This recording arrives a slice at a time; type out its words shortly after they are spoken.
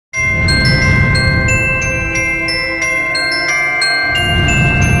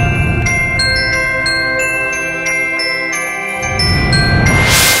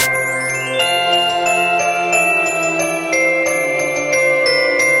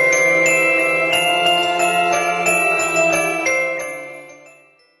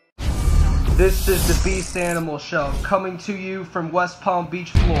This is the Beast Animal Show, coming to you from West Palm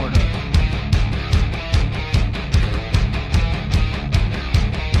Beach, Florida.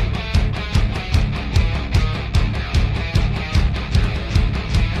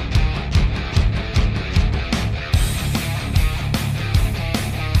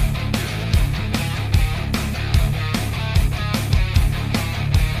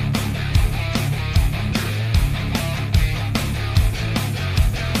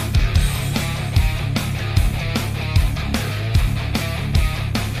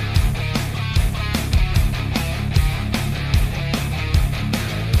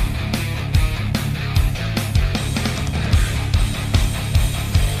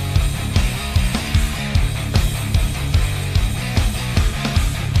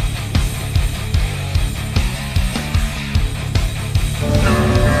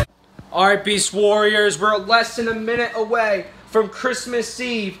 Alright, Beast Warriors, we're less than a minute away from Christmas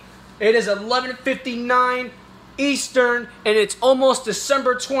Eve. It is 11:59 Eastern, and it's almost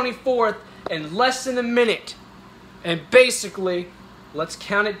December 24th, in less than a minute. And basically, let's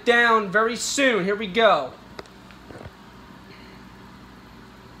count it down very soon. Here we go.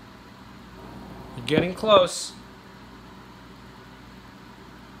 You're getting close.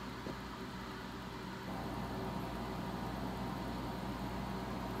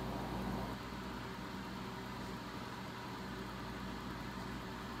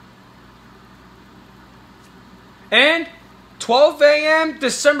 And 12 a.m.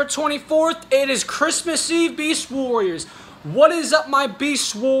 December 24th, it is Christmas Eve, Beast Warriors. What is up, my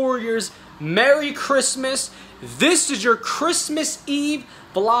Beast Warriors? Merry Christmas. This is your Christmas Eve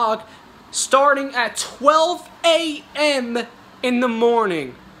vlog starting at 12 a.m. in the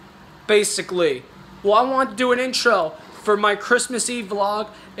morning, basically. Well, I want to do an intro for my Christmas Eve vlog,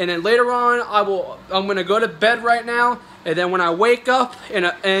 and then later on, I'm going to go to bed right now, and then when I wake up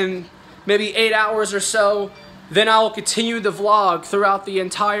in maybe 8 hours or so, then I will continue the vlog throughout the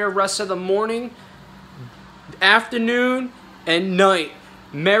entire rest of the morning, afternoon, and night.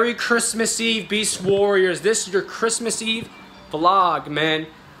 Merry Christmas Eve, Beast Warriors. This is your Christmas Eve vlog, man.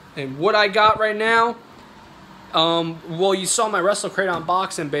 And what I got right now, well, you saw my Wrestle Crate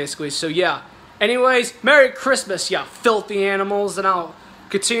unboxing, basically. So, yeah. Anyways, Merry Christmas, you filthy animals. And I'll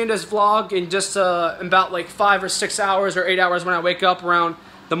continue this vlog in just about like 5 or 6 hours or 8 hours when I wake up around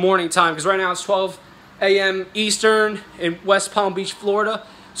the morning time. Because right now it's 12 a.m. Eastern in West Palm Beach, Florida.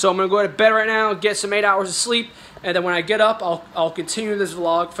 So I'm going to go to bed right now, get some 8 hours of sleep, and then when I get up, I'll continue this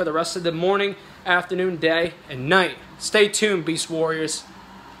vlog for the rest of the morning, afternoon, day, and night. Stay tuned, Beast Warriors.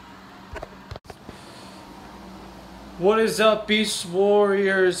 What is up, Beast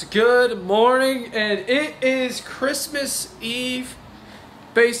Warriors? Good morning, and it is Christmas Eve.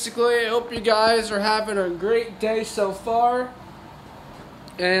 Basically, I hope you guys are having a great day so far.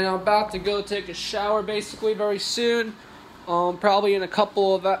 And I'm about to go take a shower basically very soon. Probably in an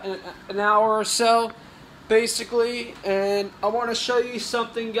hour or so, basically. And I want to show you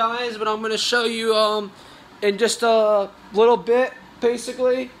something, guys, but I'm going to show you in just a little bit,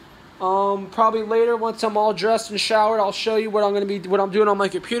 basically. Probably later, once I'm all dressed and showered, I'll show you what I'm doing on my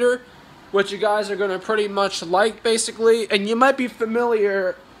computer, which you guys are going to pretty much like, basically. And you might be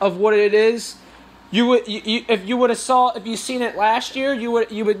familiar of what it is. If you seen it last year, you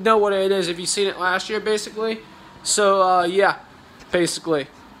would know what it is if you seen it last year, basically. So yeah, basically.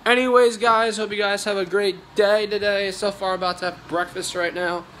 Anyways, guys, hope you guys have a great day today. So far, I'm about to have breakfast right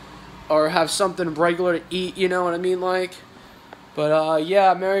now, or have something regular to eat. You know what I mean, like. But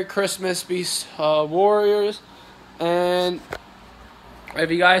yeah, Merry Christmas, Beast Warriors. And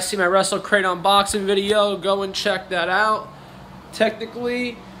if you guys see my Wrestle Crate unboxing video, go and check that out.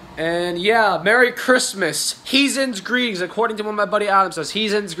 Technically. And yeah, Merry Christmas. Heathens greetings, according to what my buddy Adam says.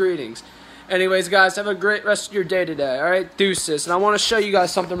 Heathens greetings. Anyways, guys, have a great rest of your day today. Alright, deuces. And I want to show you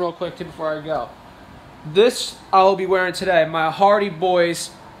guys something real quick too before I go. This I will be wearing today. My Hardy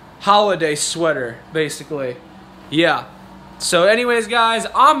Boys holiday sweater, basically. Yeah. So anyways, guys,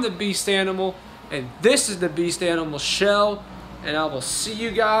 I'm the Beast Animal, and this is the Beast Animal Show. And I will see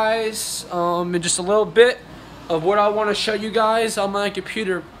you guys in just a little bit of what I want to show you guys on my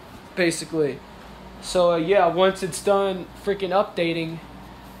computer, basically. So yeah, once it's done freaking updating,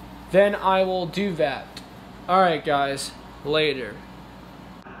 then I will do that. Alright, guys, later.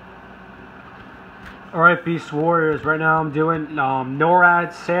 Alright, Beast Warriors, right now I'm doing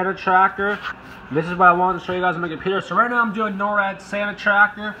NORAD Santa Tracker. This is what I wanted to show you guys on my computer. So right now I'm doing NORAD Santa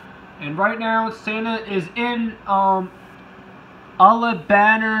Tracker, and right now Santa is in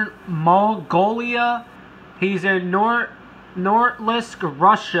Ulaanbaatar, Mongolia. He's in Norilsk,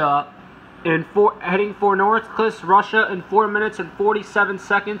 Russia, heading for Norilsk, Russia in 4 minutes and 47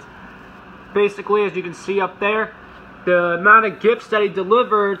 seconds. basically, as you can see up there, the amount of gifts that he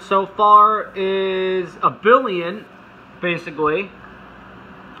delivered so far is 1 billion, basically.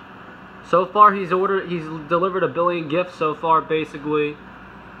 So far, he's delivered 1 billion gifts so far, basically.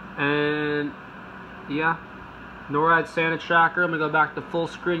 And yeah, NORAD Santa tracker. I'm gonna go back to full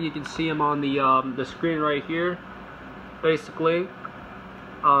screen. You can see him on the screen right here, basically.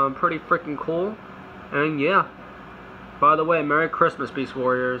 Pretty freaking cool. And yeah, by the way, Merry Christmas, Beast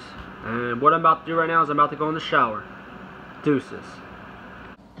Warriors. And what I'm about to do right now is I'm about to go in the shower. Deuces.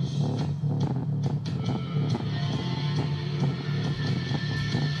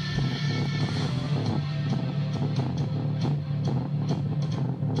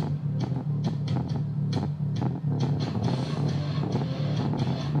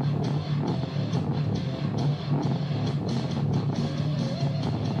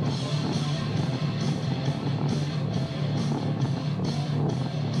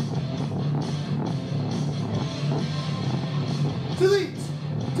 Delete!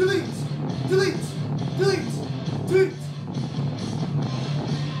 Delete! Delete! Delete! Delete!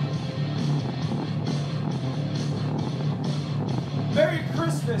 Merry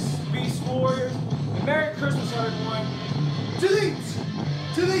Christmas, Beast Warriors, and Merry Christmas, everyone. Delete!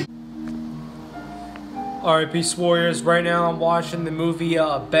 Delete! Alright, Beast Warriors, right now I'm watching the movie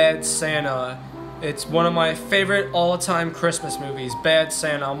Bad Santa. It's one of my favorite all-time Christmas movies, Bad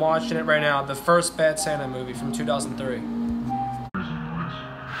Santa. I'm watching it right now, the first Bad Santa movie from 2003.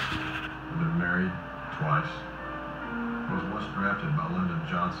 Married twice. Was once drafted by Lyndon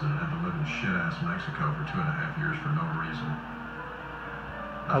Johnson and had to live in shit-ass Mexico for 2.5 years for no reason.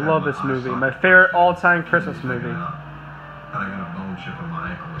 I love this movie. My favorite all-time Christmas movie. I got a bone chip in my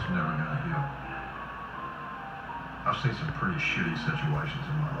ankle that's never gonna heal. I've seen some pretty shitty situations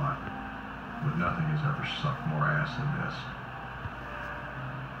in my life, but nothing has ever sucked more ass than this.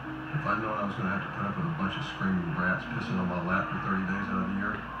 If I'd known I was gonna have to put up with a bunch of screaming brats pissing on my lap for 30 days out of the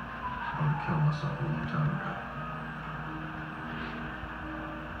year, I would have killed myself a long time ago.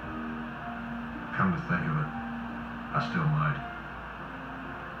 Come to think of it, I still might.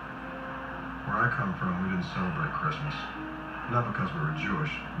 Where I come from, we didn't celebrate Christmas. Not because we were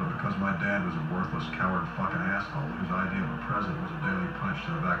Jewish, but because my dad was a worthless, coward fucking asshole whose idea of a present was a daily punch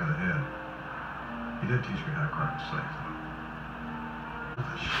to the back of the head. He did teach me how to crack a safe, though. What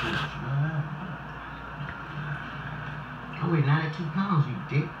the shit, you know that? I weigh 92 pounds, you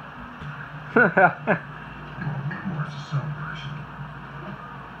dick. Come on, what more? It's a celebration.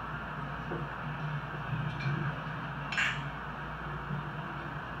 Here's to you.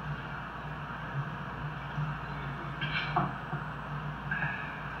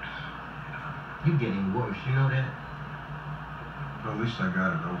 You're getting worse, you know that? Well, at least I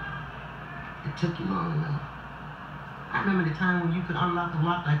got it open. It took you long enough. I remember the time when you could unlock the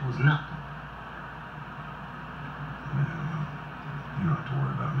lock like it was nothing. Yeah, well, you don't have to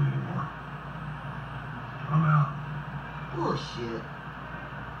worry about me anymore. I'm out. Bullshit.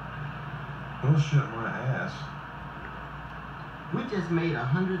 Bullshit my ass. We just made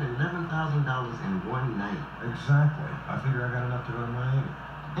 $111,000 in one night. Exactly. I figure I got enough to go to Miami.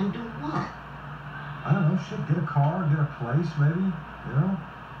 And do what? I don't know, shit, get a car, get a place, maybe, you know?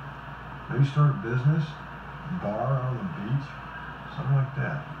 Maybe start a business, bar on the beach, something like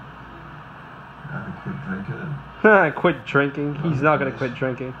that. I could quit drinking and... Quit drinking? He's not gonna quit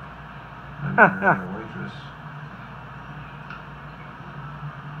drinking. Maybe marry a waitress.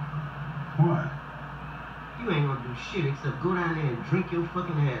 What? You ain't gonna do shit except go down there and drink your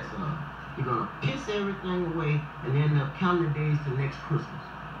fucking ass off. You're gonna piss everything away and end up counting the days to next Christmas.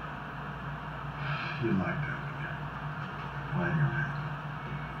 You'd like that, wouldn't you? Glad you're happy.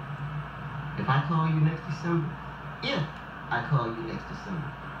 If I call you next December, if I call you next December,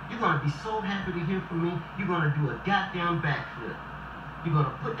 you're gonna be so happy to hear from me, you're gonna do a goddamn backflip. You're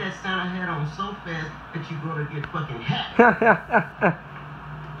gonna put that Santa hat on so fast that you're gonna get fucking happy.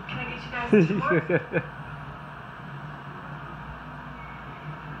 Can I get you guys a tour?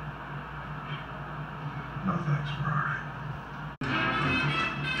 No thanks, we're all right.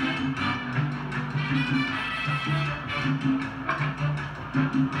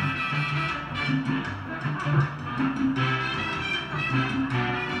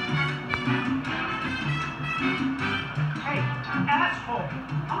 Hey, asshole!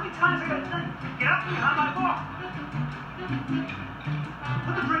 How many times I gotta tell you? Get up behind my bar!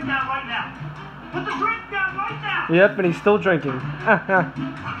 Put the drink down right now! Put the drink down right now! Yep, and he's still drinking.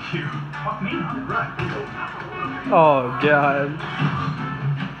 Fuck you. Fuck me, huh? Right. Oh, God.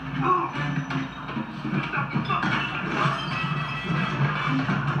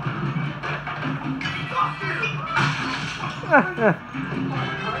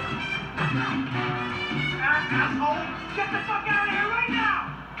 Asshole! Get the fuck out of here right now!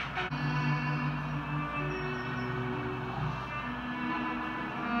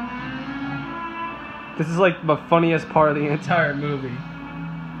 This is like the funniest part of the entire movie.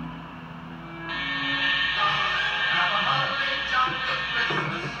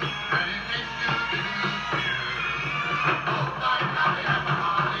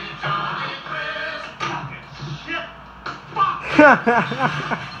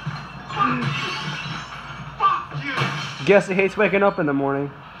 Guess he hates waking up in the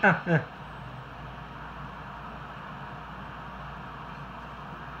morning.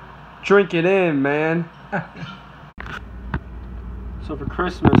 Drink it in, man. So for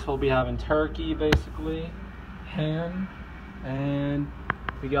Christmas, we'll be having turkey, basically, ham, and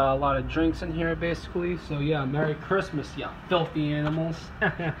we got a lot of drinks in here, basically. So yeah, Merry Christmas, you filthy animals.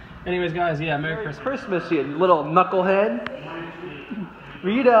 Anyways, guys, yeah, Merry Christmas, you little knucklehead.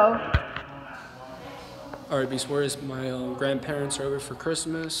 Rito. Alright, Beast Warriors, my grandparents are over for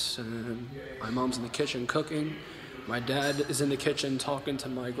Christmas, and my mom's in the kitchen cooking. My dad is in the kitchen talking to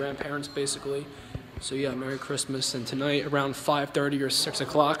my grandparents, basically. So yeah, Merry Christmas. And tonight, around 5:30 or 6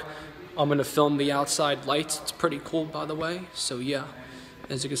 o'clock, I'm going to film the outside lights. It's pretty cool, by the way. So yeah,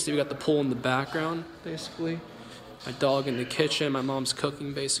 as you can see, we got the pool in the background, basically. My dog in the kitchen, my mom's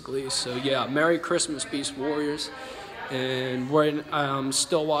cooking, basically. So yeah, Merry Christmas, Beast Warriors. And I'm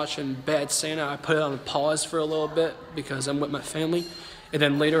still watching Bad Santa. I put it on pause for a little bit because I'm with my family. And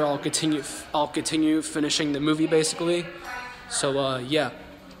then later I'll continue finishing the movie, basically. So yeah,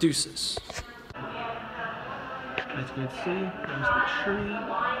 deuces. As you can see, there's the tree,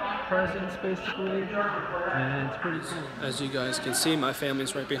 presents, basically, and it's pretty cool. As you guys can see, my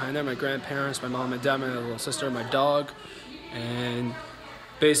family's right behind there. My grandparents, my mom and dad, my little sister, my dog, and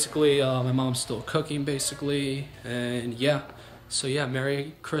basically my mom's still cooking, basically. And yeah, so yeah,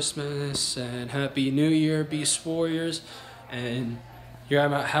 Merry Christmas and Happy New Year, Beast Warriors. And you're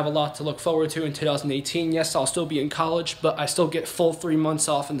gonna have a lot to look forward to in 2018. Yes, I'll still be in college, but I still get full 3 months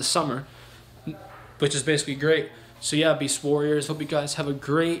off in the summer, which is basically great. So yeah, Beast Warriors, hope you guys have a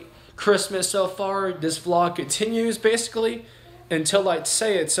great Christmas so far. This vlog continues basically until I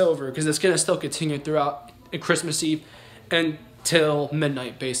say it's over, because it's gonna still continue throughout Christmas Eve until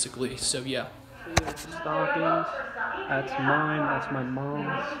midnight, basically. So yeah. Stockings. That's mine. That's my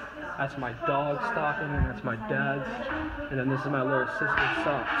mom's. That's my dog's stocking, and that's my dad's. And then this is my little sister's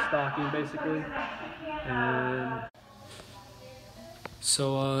stocking, basically. And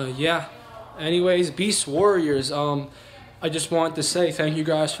so yeah. Anyways, Beast Warriors, I just wanted to say thank you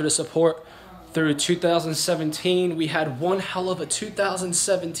guys for the support through 2017. We had one hell of a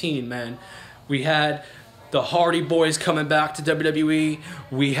 2017, man. We had the Hardy Boys coming back to WWE.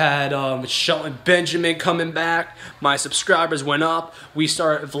 We had Shelton Benjamin coming back. My subscribers went up. We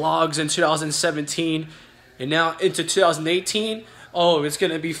started vlogs in 2017. And now into 2018. Oh, it's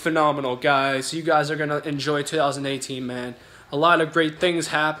going to be phenomenal, guys. You guys are going to enjoy 2018, man. A lot of great things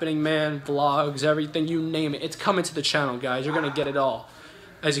happening, man. Vlogs, everything, you name it. It's coming to the channel, guys. You're going to get it all.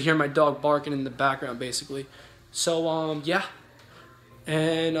 As you hear my dog barking in the background, basically. So, yeah.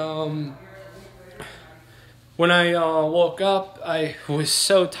 And, when I woke up, I was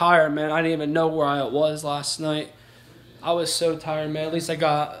so tired, man. I didn't even know where I was last night. I was so tired, man. At least I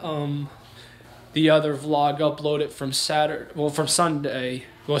got the other vlog uploaded from Saturday. Well, from Sunday.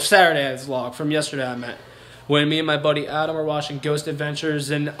 Well, Saturday's vlog. From yesterday, I meant. When me and my buddy Adam were watching Ghost Adventures,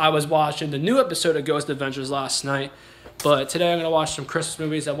 and I was watching the new episode of Ghost Adventures last night. But today I'm going to watch some Christmas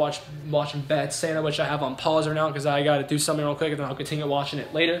movies. I'm watching Bad Santa, which I have on pause right now because I got to do something real quick, and then I'll continue watching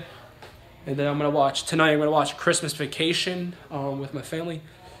it later. And then I'm going to watch Christmas Vacation with my family.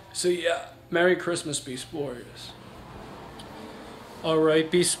 So yeah, Merry Christmas, Beast Warriors. Alright,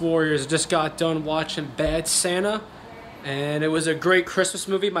 Beast Warriors, just got done watching Bad Santa. And it was a great Christmas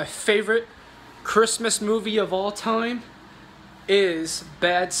movie. My favorite Christmas movie of all time is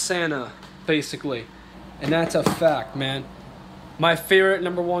Bad Santa, basically. And that's a fact, man. My favorite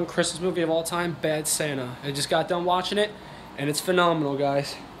 #1 Christmas movie of all time, Bad Santa. I just got done watching it, and it's phenomenal,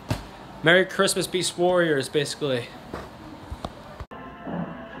 guys. Merry Christmas, Beast Warriors, basically.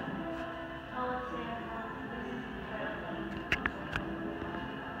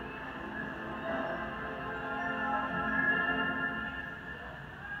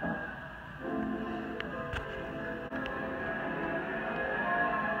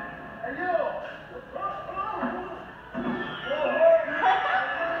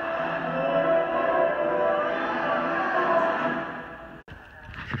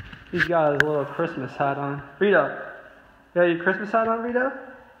 He's got his little Christmas hat on. Rito, you got your Christmas hat on, Rito?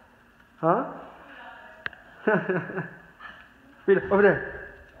 Huh? Rito, over there.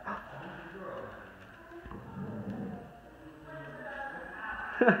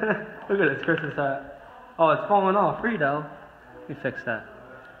 Look at this Christmas hat. Oh, it's falling off. Rito. Let me fix that.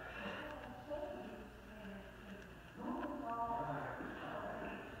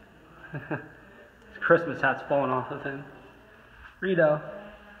 His Christmas hat's falling off of him. Rito.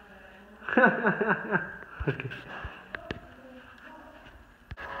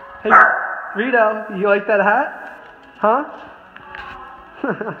 Hey, Rito, you like that hat? Huh?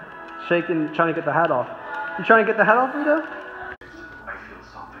 Shaking, trying to get the hat off. You trying to get the hat off, Rito? I feel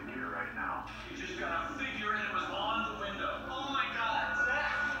something here right now. You just got a figure and it was on the window. Oh my God,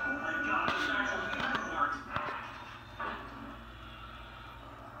 Zach! Oh my God, it's actually unicorn.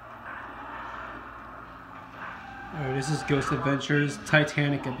 Alright, this is Ghost Adventures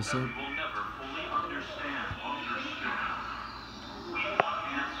Titanic episode. We will never fully understand understood. We want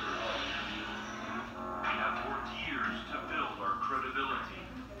answers. We have worked years to build our credibility,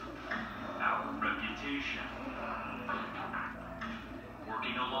 our reputation.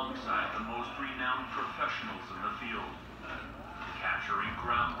 Working alongside the most renowned professionals in the field, capturing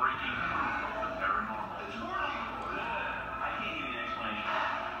groundbreaking proof of the paranormal. I can't give you an explanation.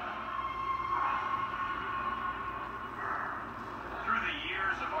 Through the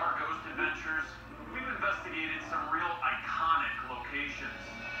years of our ghost adventures, we've investigated some real iconic locations.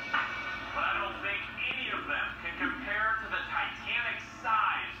 But I don't think any of them can compare to the Titanic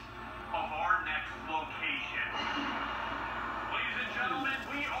size of our next location. Ladies and gentlemen,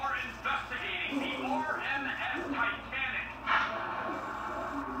 we are investigating the RMS Titanic.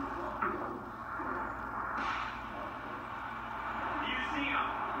 Museum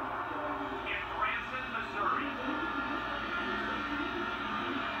in Branson, Missouri.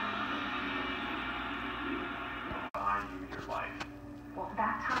 Behind you in your life. Well,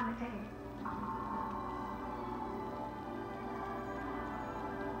 that time it didn't.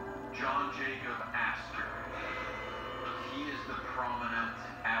 John Jacob Astor. He is the prominent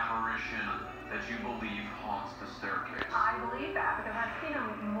apparition that you believe haunts the staircase. I believe that because I've seen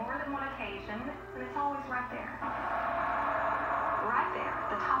him more than one occasion, and it's always right there. Right there, at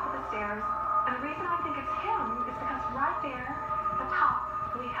the top of the stairs. And the reason I think it's him is because right there, at the top,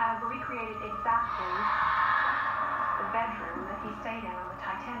 we have recreated exactly the bedroom that he stayed in on the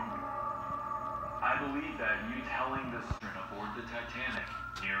Titanic. I believe that you telling the story aboard the Titanic,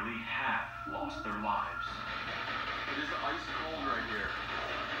 nearly half lost their lives. It is ice cold right here.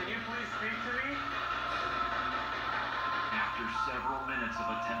 Can you please speak to me? After several minutes of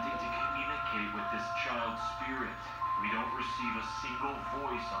attempting to communicate with this child's spirit, we don't receive a single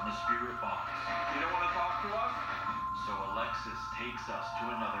voice on the spirit box. You don't want to talk to us? So Alexis takes us to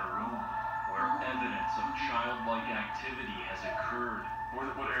another room where evidence of childlike activity has occurred.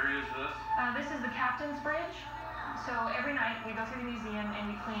 What area is this? This is the captain's bridge. So every night we go through the museum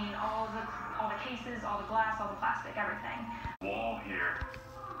and we clean all the cases, all the glass, all the plastic, everything. Wall here,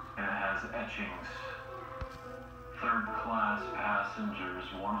 and it has etchings. Third class passengers,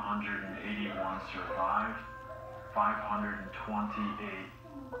 181 survived, 528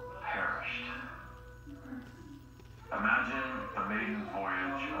 perished. Imagine the maiden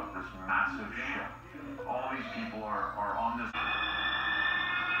voyage of this massive ship. All these people are on this.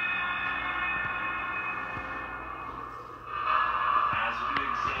 As we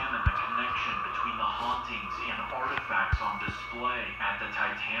examine the connection between the hauntings and artifacts on display at the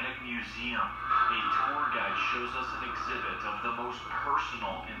Titanic Museum, a tour guide shows us an exhibit of the most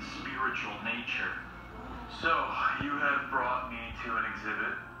personal and spiritual nature. So, you have brought me to an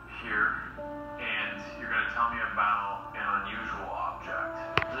exhibit here, and you're going to tell me about an unusual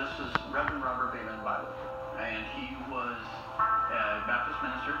object. This is Reverend Robert Bateman Bible, and he was a Baptist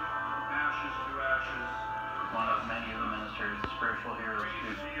minister, Ashes to ashes. one of many of the ministers, spiritual heroes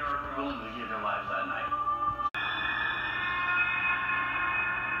who willingly gave their lives that night.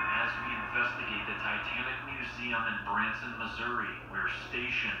 As we investigate the Titanic Museum in Branson, Missouri, we're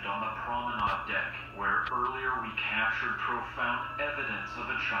stationed on the promenade deck, where earlier we captured profound evidence of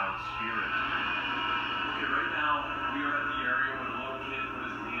a child's spirit. Okay, right now we are at the area where the little kid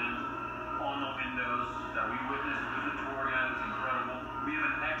put his hand on the windows that we witnessed with the tour guide. It's incredible. We have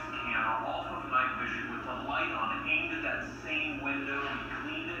an X camera off of night vision with a light on it aimed at that same window. We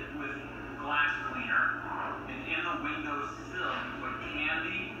cleaned it with glass cleaner, and in the window sill we put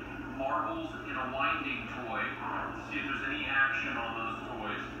candy, marbles, and a winding toy to see if there's any action on those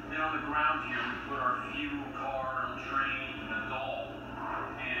toys. Then on the ground here we put our fuel card, train, and a doll.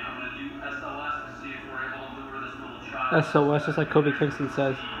 And I'm going to do SLS to see if we're able to lure this little child. SOS, just like Kobe Kingston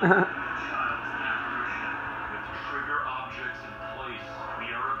says. Child's apparition. With trigger objects in place, we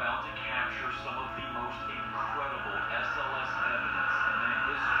are about to capture some of the most incredible SLS evidence in the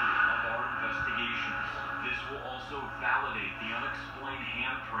history of our investigations. This will also validate the unexplained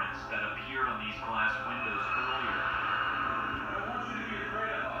hand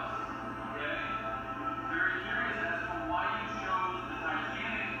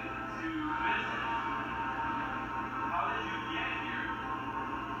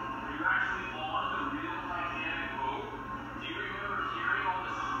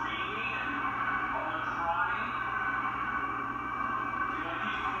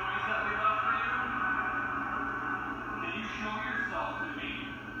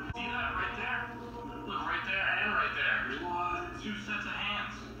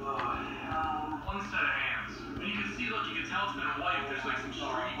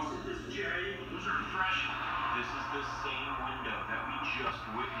sorry. Isn't this Jerry? Those are fresh. This is the same window that we just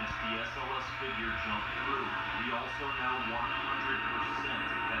witnessed the SLS figure jump through. We also know 100%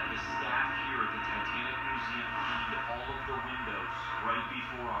 that the staff here at the Titanic Museum cleaned all of the windows right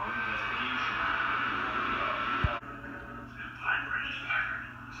before our investigation.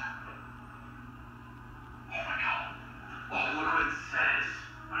 Oh my God. Oh, look what it says.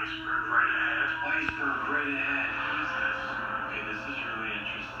 Iceberg right ahead. Iceberg right ahead. What is this? Okay, this is really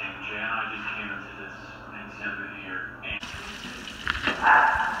interesting. Jay and I just came into this exhibit here.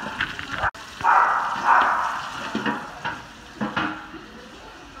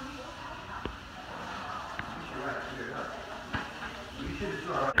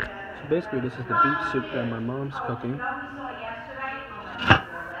 So basically, this is the beef soup that my mom's cooking.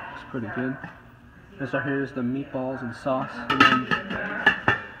 It's pretty good. This right here is the meatballs and sauce, and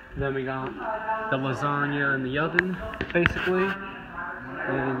then we got the lasagna in the oven, basically.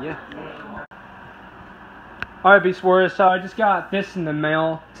 And yeah. Alright, Beast Warriors, so I just got this in the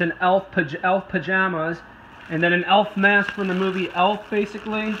mail. It's an elf pajamas, and then an elf mask from the movie Elf,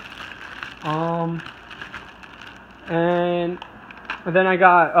 basically. And then I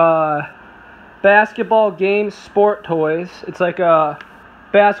got basketball games sport toys. It's like a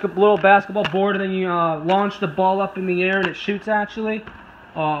little basketball board, and then you launch the ball up in the air and it shoots actually.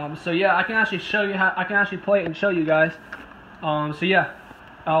 So yeah, I can actually show you how I can actually play it and show you guys. So yeah,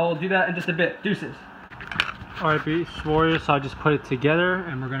 I'll do that in just a bit. Deuces. Alright, Beast Warriors, so I just put it together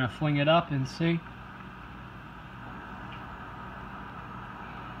and we're gonna fling it up and see.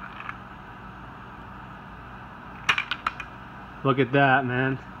 Look at that,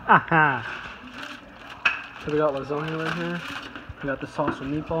 man. So we got lasagna right here. We got the sauce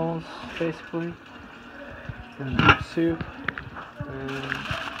and meatballs, basically. And beef soup.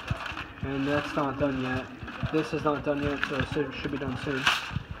 And that's not done yet. This is not done yet, so it should be done soon.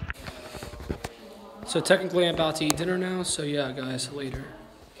 So technically I'm about to eat dinner now, so yeah guys, later.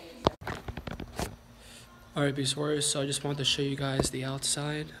 Alright, Beast Warriors, so I just wanted to show you guys the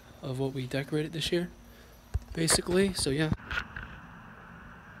outside of what we decorated this year, basically, so yeah.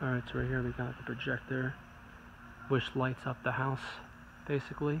 Alright, so right here we got the projector, which lights up the house,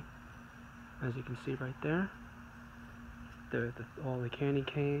 basically, as you can see right there. All the candy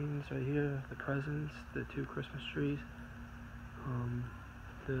canes right here, the presents, the 2 Christmas trees,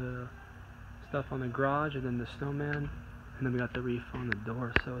 the stuff on the garage, and then the snowman, and then we got the wreath on the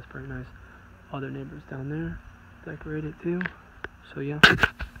door, so it's pretty nice. Other neighbors down there decorated too, so yeah.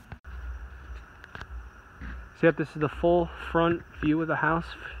 So yep, this is the full front view of the house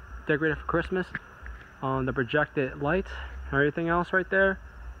decorated for Christmas. The projected lights, everything else right there,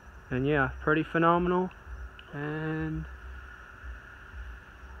 and yeah, pretty phenomenal. And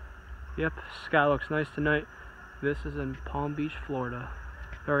yep, sky looks nice tonight. This is in Palm Beach, Florida.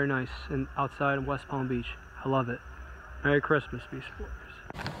 Very nice, and outside in West Palm Beach. I love it. Merry Christmas, Beast Warriors.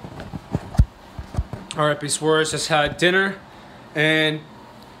 Alright, Beast Warriors, just had dinner, and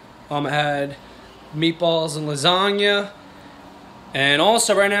I had meatballs and lasagna, and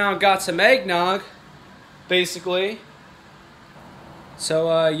also right now I got some eggnog, basically.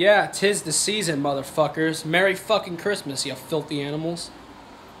 So yeah, 'tis the season, motherfuckers. Merry fucking Christmas, you filthy animals.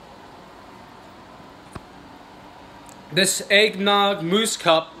 This eggnog moose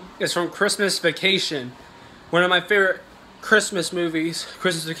cup is from Christmas Vacation, one of my favorite Christmas movies.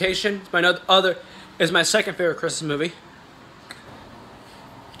 Christmas Vacation is my second favorite Christmas movie.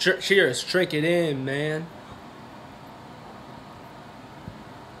 Cheers, drink it in, man.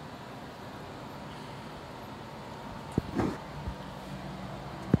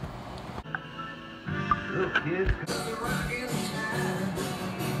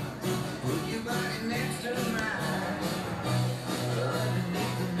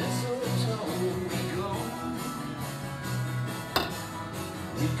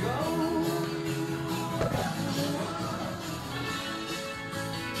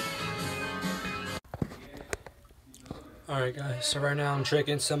 Alright guys, so right now I'm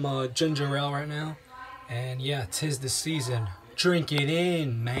drinking some ginger ale right now. And yeah, 'tis the season. Drink it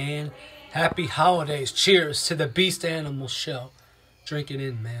in, man. Happy holidays. Cheers to the Beast Animals show. Drink it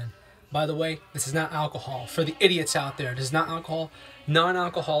in, man. By the way, this is not alcohol. For the idiots out there, this is not alcohol.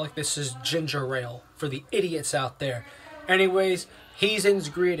 Non-alcoholic, this is ginger ale. For the idiots out there. Anyways, heathens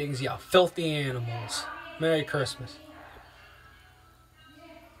greetings, ya filthy animals. Merry Christmas.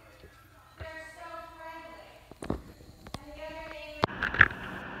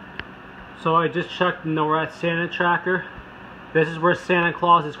 So I just checked the NORAD Santa tracker. This is where Santa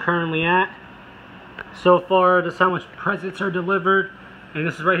Claus is currently at. So far, this is how much presents are delivered. And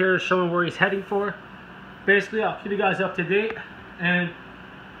this is right here showing where he's heading for. Basically, I'll keep you guys up to date. And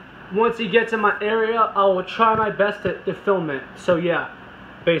once he gets in my area, I will try my best to film it. So yeah,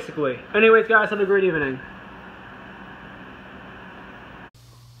 basically. Anyways, guys, have a great evening.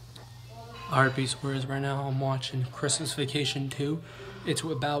 Alright, Beast Warriors, right now I'm watching Christmas Vacation 2. It's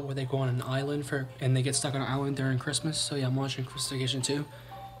about where they go on an island and they get stuck on an island during Christmas. So yeah, I'm watching Christmas Vacation 2.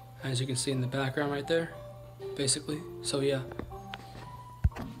 As you can see in the background right there, basically. So yeah.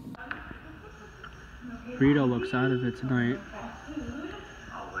 Rito looks out of it tonight.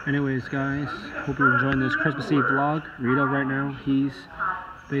 Anyways, guys, hope you're enjoying this Christmas Eve vlog. Rito right now, he's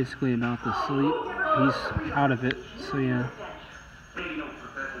basically about to sleep. He's out of it, so yeah.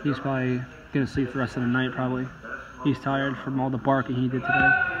 He's probably gonna sleep for the rest of the night, probably. He's tired from all the barking he did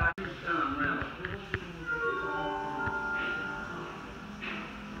today.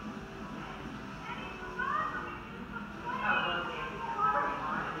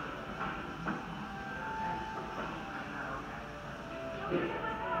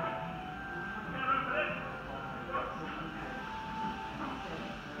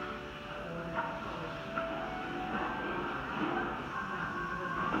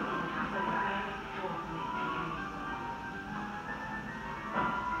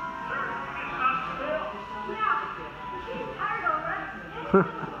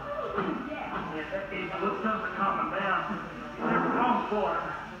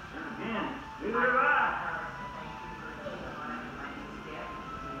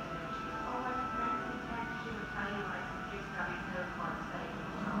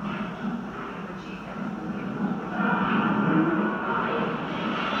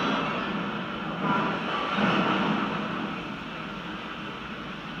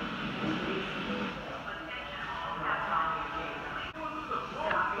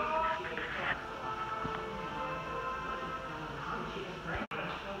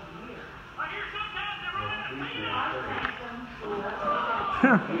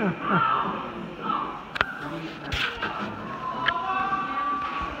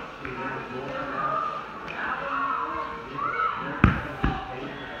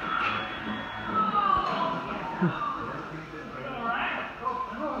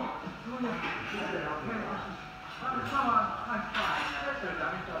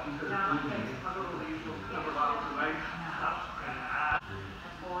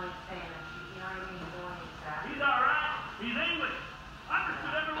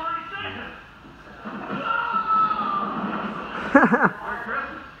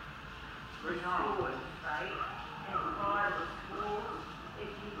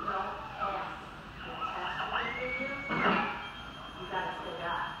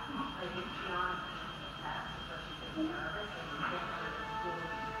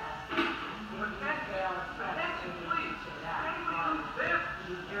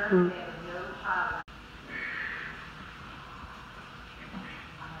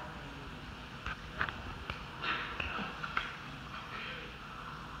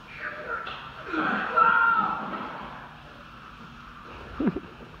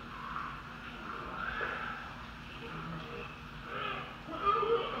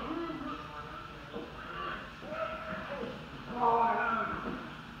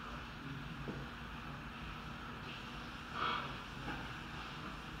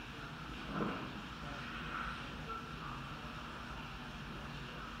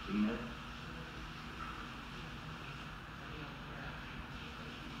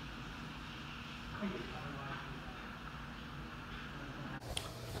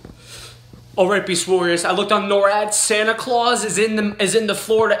 Alright, Beast Warriors, I looked on NORAD. Santa Claus is in the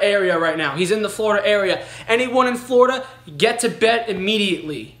Florida area right now. He's in the Florida area. Anyone in Florida, get to bed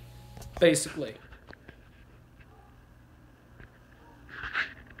immediately, basically.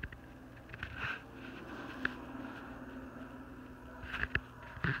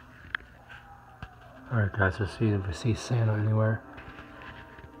 Alright guys, let's see if we see Santa anywhere.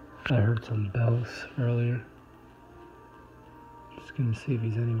 I heard some bells earlier. Just gonna see if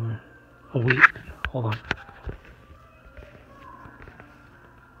he's anywhere. Oh wait, hold on.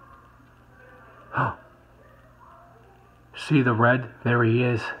 Oh. See the red? There he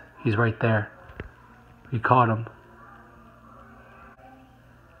is. He's right there. We caught him.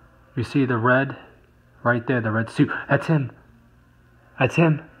 You see the red? Right there, the red suit. That's him. That's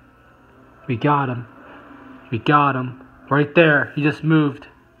him. We got him. We got him. Right there. He just moved.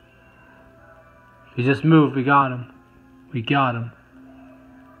 He just moved. We got him. We got him.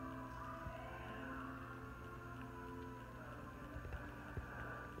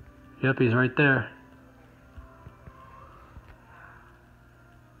 Yep, he's right there.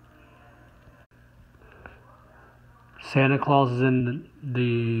 Santa Claus is in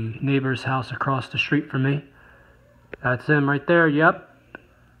the neighbor's house across the street from me. That's him right there, yep.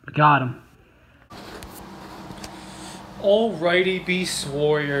 Got him. Alrighty, Beast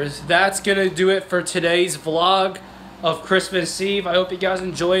Warriors. That's gonna do it for today's vlog of Christmas Eve. I hope you guys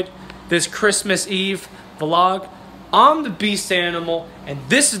enjoyed this Christmas Eve vlog. I'm the Beast Animal, and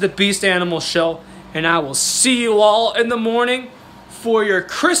this is the Beast Animal Show. And I will see you all in the morning for your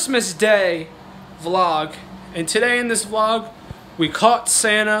Christmas Day vlog. And today in this vlog, we caught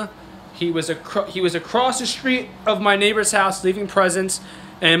Santa. He was across the street of my neighbor's house leaving presents.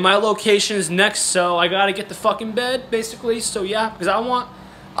 And my location is next, so I gotta get the fucking bed, basically. So yeah, because I want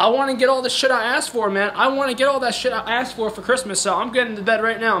to get all the shit I asked for, man. I want to get all that shit I asked for Christmas, so I'm getting to bed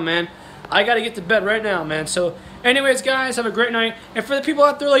right now, man. I gotta get to bed right now, man. So anyways, guys, have a great night. And for the people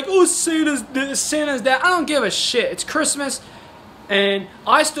out there like, oh, Santa's this, Santa's that, I don't give a shit. It's Christmas, and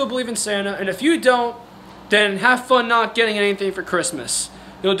I still believe in Santa. And if you don't, then have fun not getting anything for Christmas.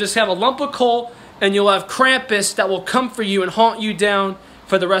 You'll just have a lump of coal, and you'll have Krampus that will come for you and haunt you down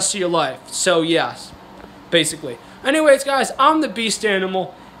for the rest of your life. So yes, basically. Anyways, guys, I'm the Beast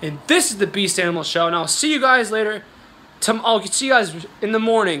Animal, and this is the Beast Animal Show, and I'll see you guys later. I'll see you guys in the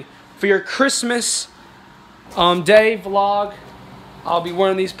morning for your Christmas day vlog. I'll be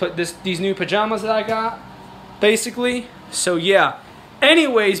wearing these new pajamas that I got, basically. So yeah.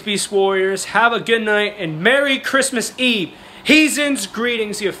 Anyways, Beast Warriors, have a good night and Merry Christmas Eve. Heathens,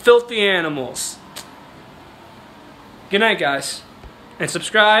 greetings, you filthy animals. Good night, guys. And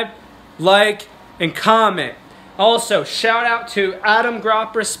subscribe, like, and comment. Also, shout out to Adam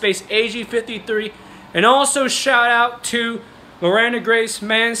Gropper, space AG53. And also shout out to Miranda Grace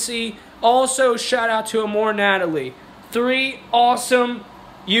Mancy. Also shout out to Amore Natalie. 3 awesome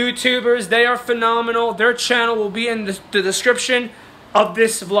YouTubers. They are phenomenal. Their channel will be in the description of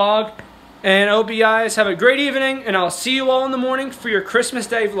this vlog. And I hope you guys have a great evening. And I'll see you all in the morning for your Christmas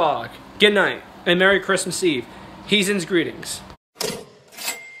Day vlog. Good night and Merry Christmas Eve. Heathens, greetings.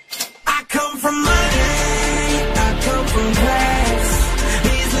 Come from my